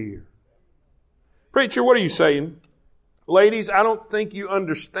fear. Preacher, what are you saying? Ladies, I don't think you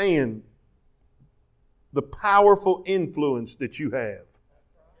understand the powerful influence that you have.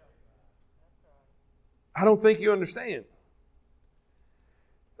 I don't think you understand.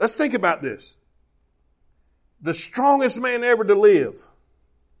 Let's think about this. The strongest man ever to live,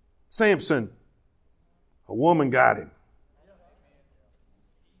 Samson, a woman got him.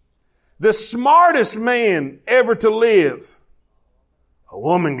 The smartest man ever to live, a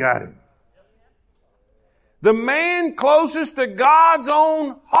woman got him. The man closest to God's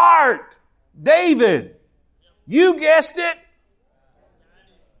own heart, David. You guessed it,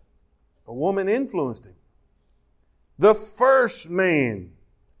 A woman influenced him. The first man,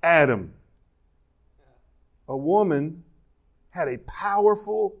 Adam, a woman had a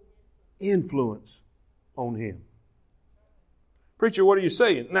powerful influence on him. Preacher, what are you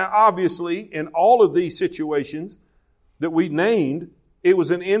saying? Now, obviously, in all of these situations that we named, it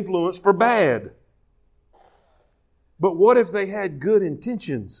was an influence for bad. But what if they had good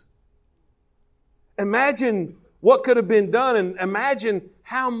intentions? Imagine what could have been done, and imagine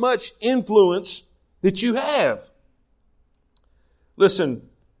how much influence that you have. Listen,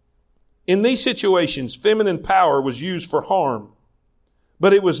 in these situations, feminine power was used for harm,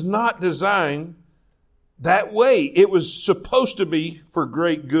 but it was not designed that way. It was supposed to be for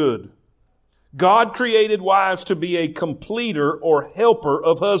great good. God created wives to be a completer or helper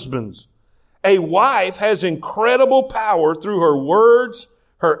of husbands. A wife has incredible power through her words,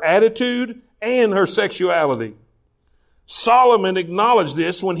 her attitude, and her sexuality. Solomon acknowledged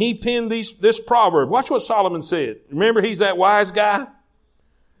this when he penned this proverb. Watch what Solomon said. Remember, he's that wise guy?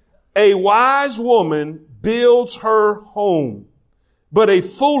 A wise woman builds her home, but a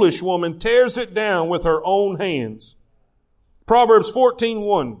foolish woman tears it down with her own hands. Proverbs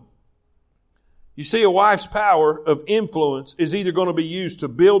 14:1. You see, a wife's power of influence is either going to be used to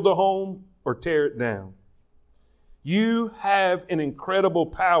build the home or tear it down. You have an incredible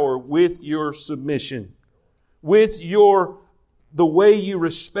power with your submission, with the way you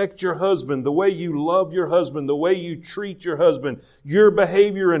respect your husband, the way you love your husband, the way you treat your husband. Your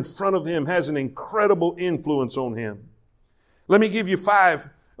behavior in front of him has an incredible influence on him. Let me give you 5.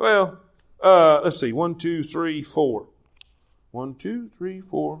 Let's see. 1, 2, 3, 4. 1, 2, 3,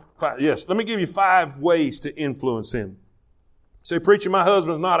 4, 5. Yes, let me give you 5 ways to influence him. Say, preacher, my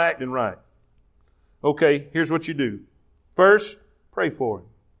husband's not acting right. Okay, here's what you do. First, pray for him.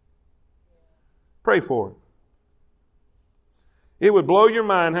 Pray for him. It would blow your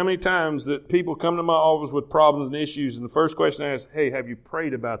mind how many times that people come to my office with problems and issues, and the first question I ask, hey, have you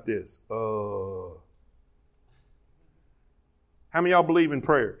prayed about this? How many of y'all believe in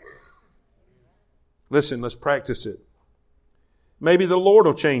prayer? Listen, let's practice it. Maybe the Lord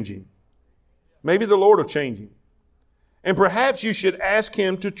will change him. Maybe the Lord will change him. And perhaps you should ask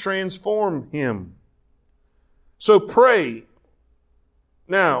him to transform him. So pray.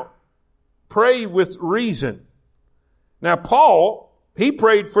 Now, pray with reason. Now, Paul, he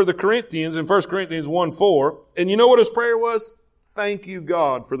prayed for the Corinthians in 1 Corinthians 1:4. And you know what his prayer was? Thank you,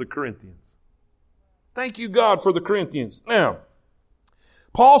 God, for the Corinthians. Thank you, God, for the Corinthians. Now,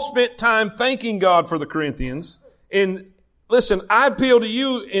 Paul spent time thanking God for the Corinthians. And listen, I appeal to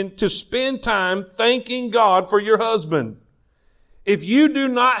you to spend time thanking God for your husband. If you do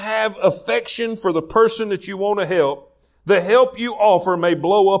not have affection for the person that you want to help, the help you offer may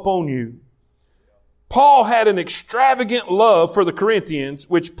blow up on you. Paul had an extravagant love for the Corinthians,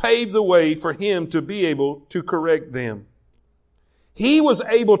 which paved the way for him to be able to correct them. He was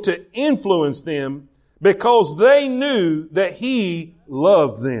able to influence them because they knew that he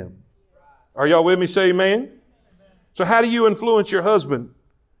loved them. Are y'all with me? Say amen. So how do you influence your husband?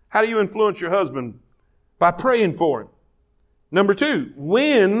 How do you influence your husband? By praying for him. Number 2,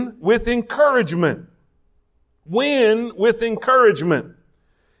 win with encouragement. Win with encouragement.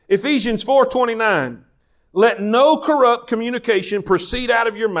 Ephesians 4:29. Let no corrupt communication proceed out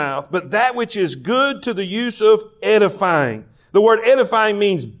of your mouth, but that which is good to the use of edifying. The word edifying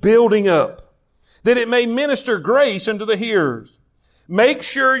means building up, that it may minister grace unto the hearers. Make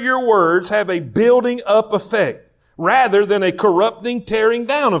sure your words have a building up effect rather than a corrupting, tearing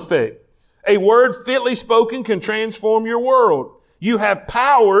down effect. A word fitly spoken can transform your world. You have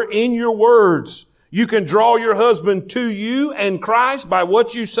power in your words. You can draw your husband to you and Christ by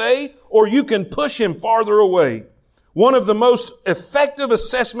what you say, or you can push him farther away. One of the most effective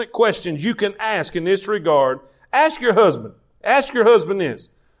assessment questions you can ask in this regard, ask your husband this.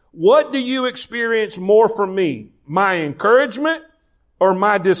 What do you experience more from me? My encouragement or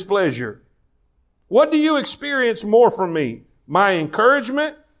my displeasure? What do you experience more from me? My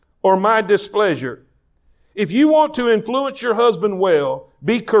encouragement or my displeasure? If you want to influence your husband well,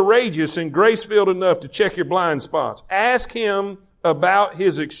 be courageous and grace-filled enough to check your blind spots. Ask him about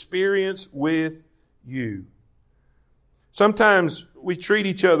his experience with you. Sometimes we treat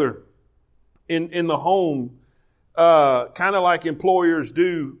each other in the home kind of like employers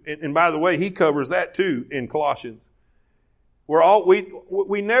do. And by the way, he covers that too in Colossians.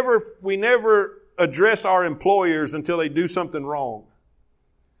 We never address our employers until they do something wrong.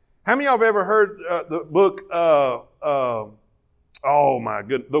 How many of y'all have ever heard the book, oh my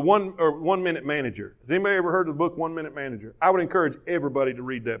goodness, the 1 Minute Manager? Has anybody ever heard of the book 1 Minute Manager? I would encourage everybody to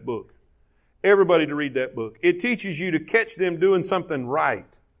read that book. Everybody to read that book. It teaches you to catch them doing something right.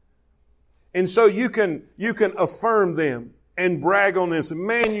 And so you can affirm them and brag on them and say,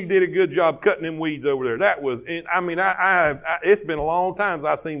 man, you did a good job cutting them weeds over there. That was, it's been a long time since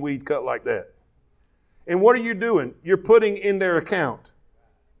I've seen weeds cut like that. And what are you doing? You're putting in their account.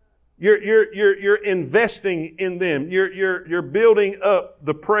 You're investing in them. You're building up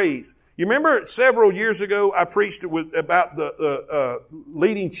the praise. You remember several years ago I preached about the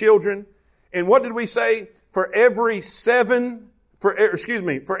leading children, and what did we say? For every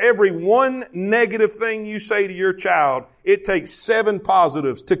one negative thing you say to your child, it takes 7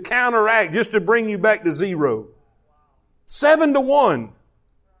 positives to counteract, just to bring you back to 0. 7 to 1.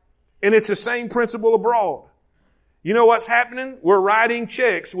 And it's the same principle abroad. You know what's happening? We're writing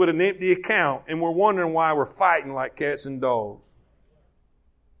checks with an empty account, and we're wondering why we're fighting like cats and dogs.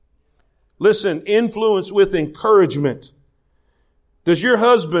 Listen, influence with encouragement. Does your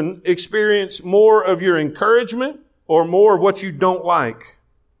husband experience more of your encouragement or more of what you don't like?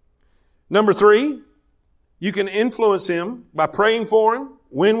 Number 3, you can influence him by praying for him,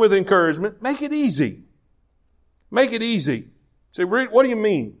 win with encouragement. Make it easy. Make it easy. Say, what do you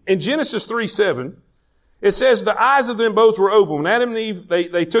mean? In Genesis 3:7, it says the eyes of them both were open. When Adam and Eve,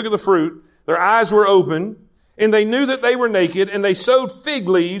 they took of the fruit, their eyes were open, and they knew that they were naked, and they sewed fig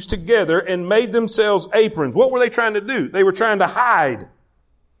leaves together and made themselves aprons. What were they trying to do? They were trying to hide.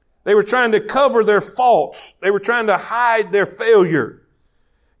 They were trying to cover their faults. They were trying to hide their failure.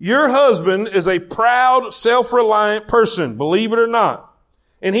 Your husband is a proud, self-reliant person, believe it or not.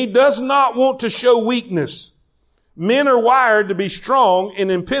 And he does not want to show weakness. Men are wired to be strong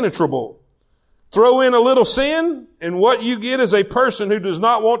and impenetrable. Throw in a little sin, and what you get is a person who does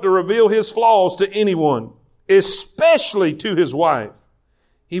not want to reveal his flaws to anyone, especially to his wife.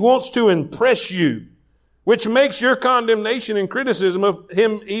 He wants to impress you, which makes your condemnation and criticism of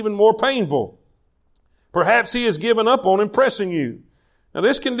him even more painful. Perhaps he has given up on impressing you. Now,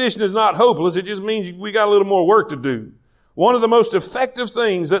 this condition is not hopeless. It just means we got a little more work to do. One of the most effective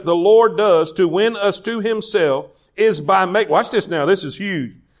things that the Lord does to win us to himself is by watch this now. This is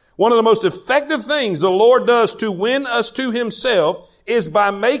huge. One of the most effective things the Lord does to win us to himself is by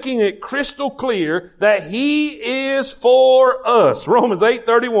making it crystal clear that he is for us. Romans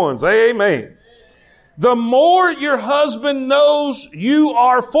 8:31. Say amen. The more your husband knows you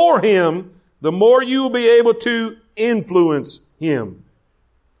are for him, the more you will be able to influence him.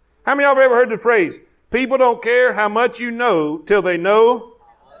 How many of y'all have ever heard the phrase, people don't care how much you know till they know?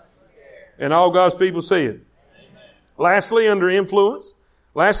 And all God's people say it. Lastly, under influence,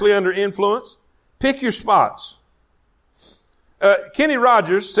 pick your spots. Kenny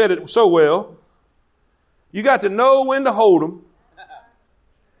Rogers said it so well. You got to know when to hold them.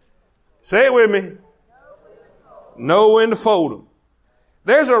 Say it with me. Know when to fold them.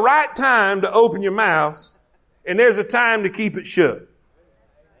 There's a right time to open your mouth, and there's a time to keep it shut.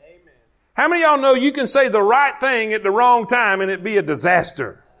 Amen. How many of y'all know you can say the right thing at the wrong time and it be a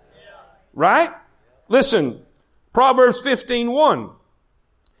disaster? Right? Listen, Proverbs 15:1.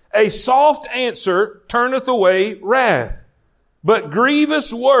 A soft answer turneth away wrath, but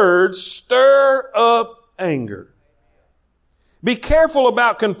grievous words stir up anger. Be careful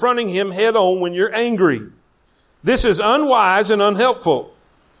about confronting him head on when you're angry. This is unwise and unhelpful.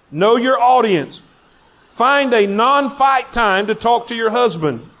 Know your audience. Find a non-fight time to talk to your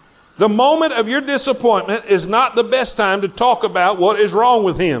husband. The moment of your disappointment is not the best time to talk about what is wrong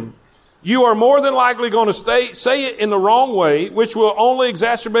with him. You are more than likely going to say it in the wrong way, which will only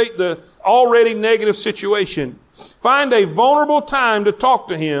exacerbate the already negative situation. Find a vulnerable time to talk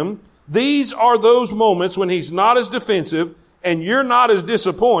to him. These are those moments when he's not as defensive and you're not as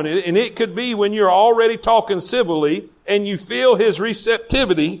disappointed, and it could be when you're already talking civilly and you feel his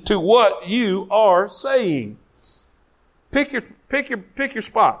receptivity to what you are saying. Pick your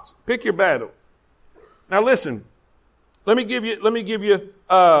spots. Pick your battle. Now listen, let me give you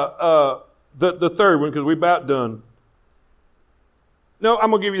the third one because we're about done. No,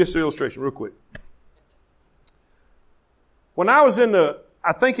 I'm going to give you this illustration real quick. When I was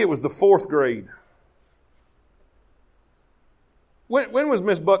I think it was the 4th grade. When was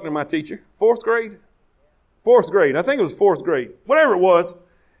Miss Buckner my teacher? 4th grade? 4th grade. I think it was 4th grade. Whatever it was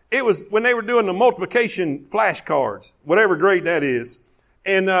when they were doing the multiplication flashcards, whatever grade that is.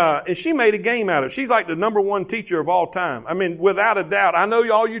 And she made a game out of it. She's like the number 1 teacher of all time. I mean, without a doubt. I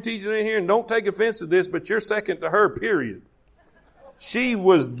know all you teachers in here, and don't take offense to this, but you're second to her, period. She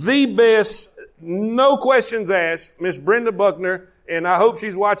was the best, no questions asked, Miss Brenda Buckner, and I hope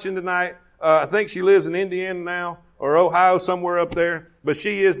she's watching tonight. I think she lives in Indiana now, or Ohio, somewhere up there, but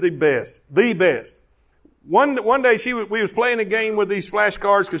she is the best. The best. One day we was playing a game with these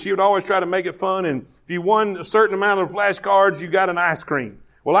flashcards because she would always try to make it fun, and if you won a certain amount of flashcards, you got an ice cream.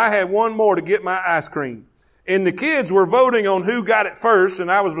 Well, I had one more to get my ice cream. And the kids were voting on who got it first,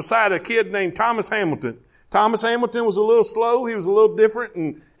 and I was beside a kid named Thomas Hamilton. Thomas Hamilton was a little slow. He was a little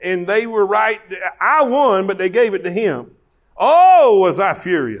different, and they were right. I won, but they gave it to him. Oh, was I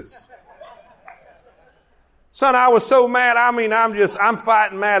furious. Son, I was so mad. I mean, I'm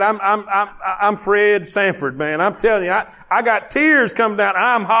fighting mad. I'm Fred Sanford, man. I'm telling you, I got tears coming down.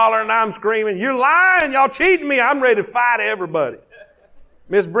 I'm hollering, I'm screaming. You're lying. Y'all cheating me. I'm ready to fight everybody.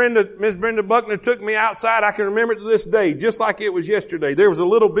 Miss Brenda Buckner took me outside. I can remember it to this day, just like it was yesterday. There was a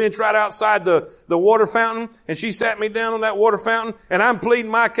little bench right outside the water fountain, and she sat me down on that water fountain, and I'm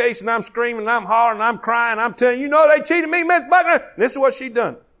pleading my case, and I'm screaming, and I'm hollering, and I'm crying. I'm telling you, they cheated me, Miss Buckner. And this is what she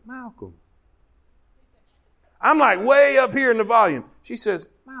done. Malcolm. I'm like way up here in the volume. She says,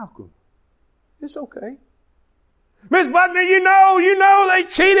 Malcolm, it's okay. Miss Buckner, you know, they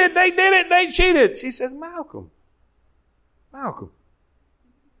cheated. They did it. They cheated. She says, Malcolm,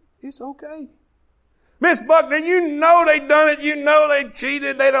 it's okay. Miss Buckner, you know they done it. You know they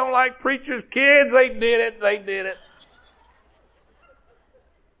cheated. They don't like preachers' kids. They did it.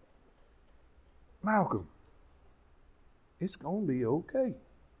 Malcolm, it's going to be okay.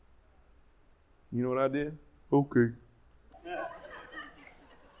 You know what I did? Okay.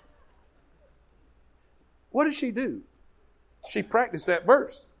 What did she do? She practiced that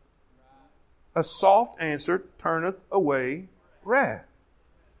verse. A soft answer turneth away wrath,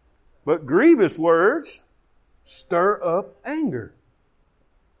 but grievous words stir up anger.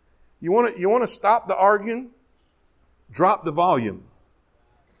 You want to stop the arguing? Drop the volume.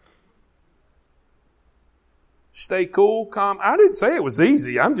 Stay cool, calm. I didn't say it was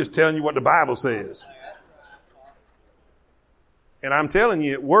easy. I'm just telling you what the Bible says. And I'm telling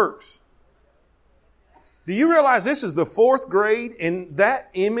you, it works. Do you realize this is the 4th grade and that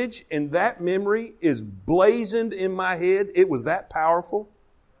image and that memory is blazoned in my head? It was that powerful.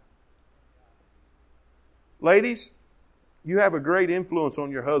 Ladies, you have a great influence on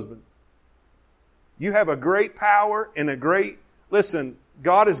your husband. You have a great power and listen,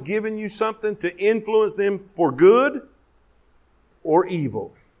 God has given you something to influence them for good or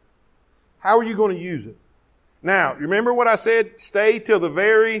evil. How are you going to use it? Now, remember what I said? Stay to the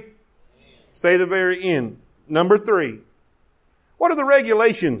very end. Number 3. What are the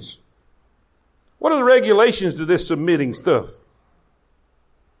regulations? What are the regulations to this submitting stuff?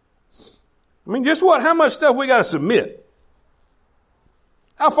 I mean, just how much stuff we got to submit?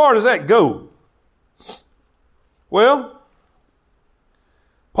 How far does that go? Well,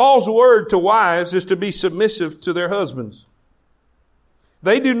 Paul's word to wives is to be submissive to their husbands.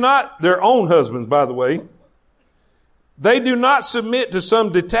 They do not, their own husbands, by the way, they do not submit to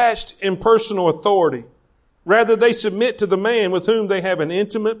some detached, impersonal authority. Rather, they submit to the man with whom they have an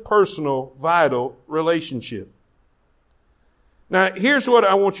intimate, personal, vital relationship. Now, here's what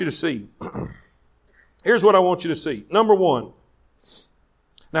I want you to see. Here's what I want you to see. Number 1.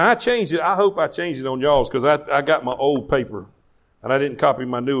 Now, I changed it. I hope I changed it on y'all's because I got my old paper and I didn't copy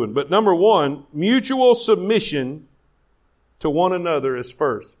my new one. But number 1, mutual submission to one another is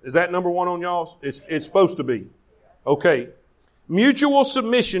first. Is that number 1 on y'all's? It's supposed to be. Okay. Mutual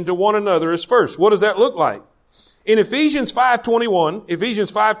submission to one another is first. What does that look like? In Ephesians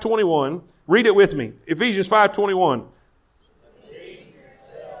 5:21, read it with me. Ephesians 5:21.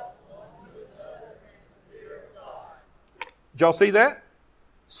 Did y'all see that?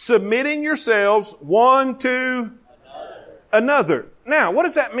 Submitting yourselves one to another. Now, what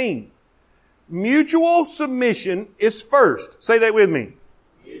does that mean? Mutual submission is first. Say that with me.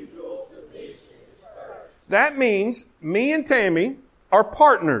 Mutual submission is first. That means me and Tammy are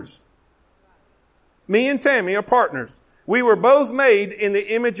partners. Me and Tammy are partners. We were both made in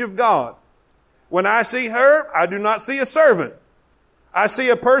the image of God. When I see her, I do not see a servant. I see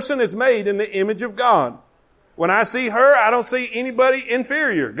a person that's made in the image of God. When I see her, I don't see anybody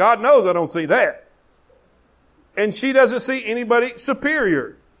inferior. God knows I don't see that. And she doesn't see anybody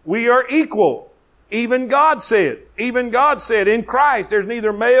superior. We are equal. Even God said in Christ, there's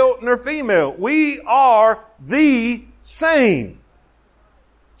neither male nor female. We are the same.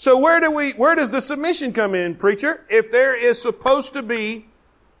 So where does the submission come in, preacher? If there is supposed to be,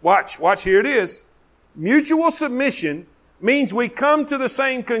 watch, here it is. Mutual submission means we come to the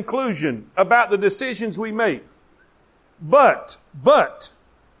same conclusion about the decisions we make. But,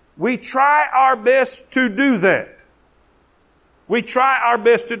 we try our best to do that. We try our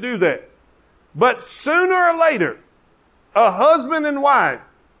best to do that. But sooner or later, a husband and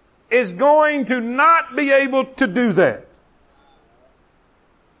wife is going to not be able to do that.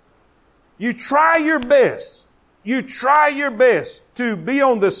 You try your best. You try your best to be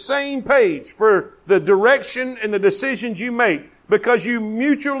on the same page for the direction and the decisions you make. because you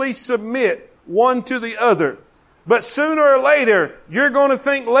mutually submit one to the other. But sooner or later, you're going to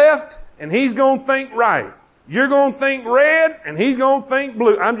think left and he's going to think right. You're going to think red and he's going to think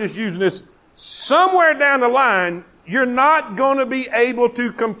blue. I'm just using this. Somewhere down the line, you're not going to be able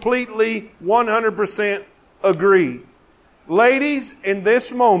to completely 100% agree. Ladies, in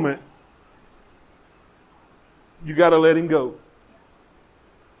this moment, you got to let him go.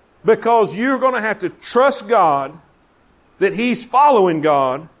 Because you're going to have to trust God that he's following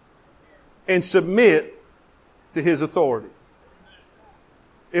God and submit to his authority.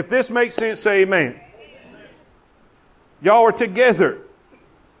 If this makes sense, say amen. Y'all are together.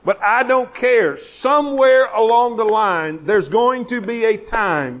 But I don't care. Somewhere along the line, there's going to be a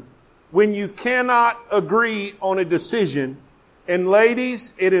time when you cannot agree on a decision. And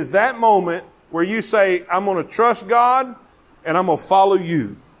ladies, it is that moment where you say, I'm going to trust God and I'm going to follow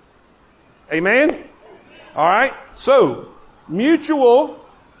you. Amen? All right. So, mutual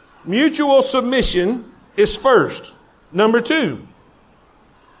submission is first. Number 2,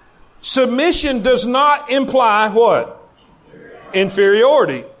 submission does not imply what?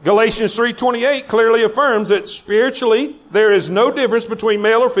 Inferiority. Galatians 3:28 clearly affirms that spiritually there is no difference between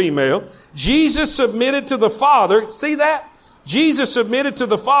male or female. Jesus submitted to the Father. See that? Jesus submitted to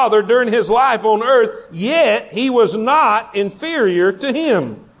the Father during his life on earth, yet he was not inferior to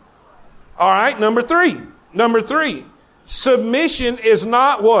him. All right, number 3. Submission is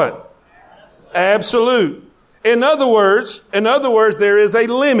not what? Absolute. In other words, there is a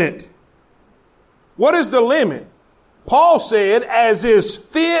limit. What is the limit? Paul said, as is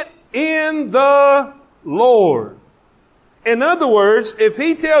fit in the Lord. In other words, if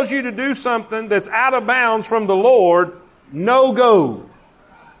he tells you to do something that's out of bounds from the Lord, no go.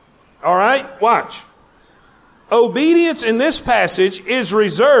 All right? Watch. Obedience in this passage is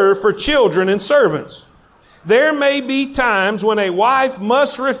reserved for children and servants. There may be times when a wife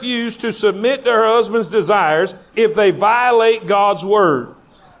must refuse to submit to her husband's desires if they violate God's word.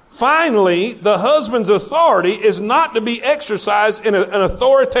 Finally, the husband's authority is not to be exercised in an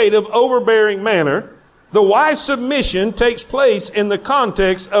authoritative, overbearing manner. The wife's submission takes place in the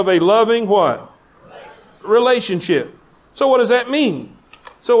context of a loving what? Relationship. So what does that mean?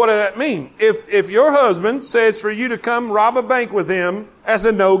 If your husband says for you to come rob a bank with him, that's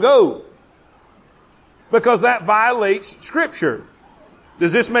a no-go. Because that violates Scripture.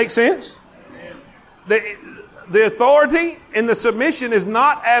 Does this make sense? The authority and the submission is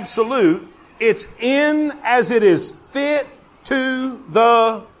not absolute. It's in as it is fit to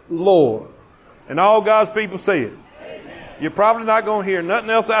the Lord. And all God's people say it. Amen. You're probably not going to hear nothing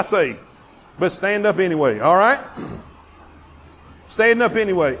else I say. But stand up anyway. All right? Stand up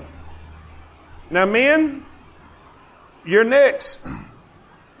anyway. Now men, you're next.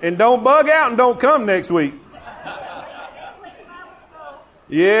 And don't bug out and don't come next week.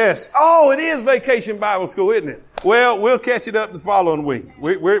 Yes. Oh, it is Vacation Bible School, isn't it? Well, we'll catch it up the following week.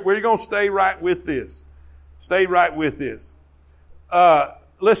 We're going to stay right with this. Stay right with this.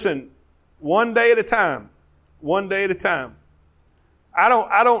 Listen, one day at a time. One day at a time. I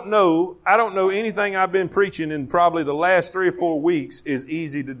don't know anything I've been preaching in probably the last 3 or 4 weeks is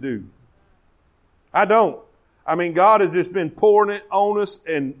easy to do. I don't. I mean, God has just been pouring it on us,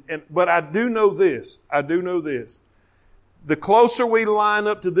 but I do know this. The closer we line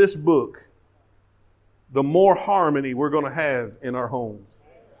up to this book, the more harmony we're going to have in our homes.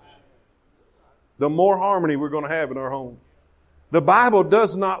 The more harmony we're going to have in our homes. The Bible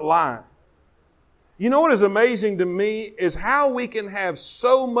does not lie. You know what is amazing to me is how we can have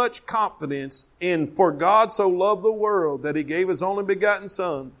so much confidence in for God so loved the world that he gave his only begotten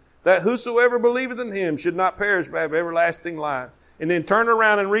Son, that whosoever believeth in him should not perish but have everlasting life. And then turn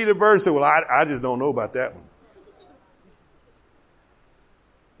around and read a verse and say, well, I just don't know about that one.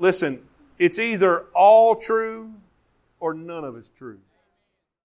 Listen, it's either all true or none of it's true.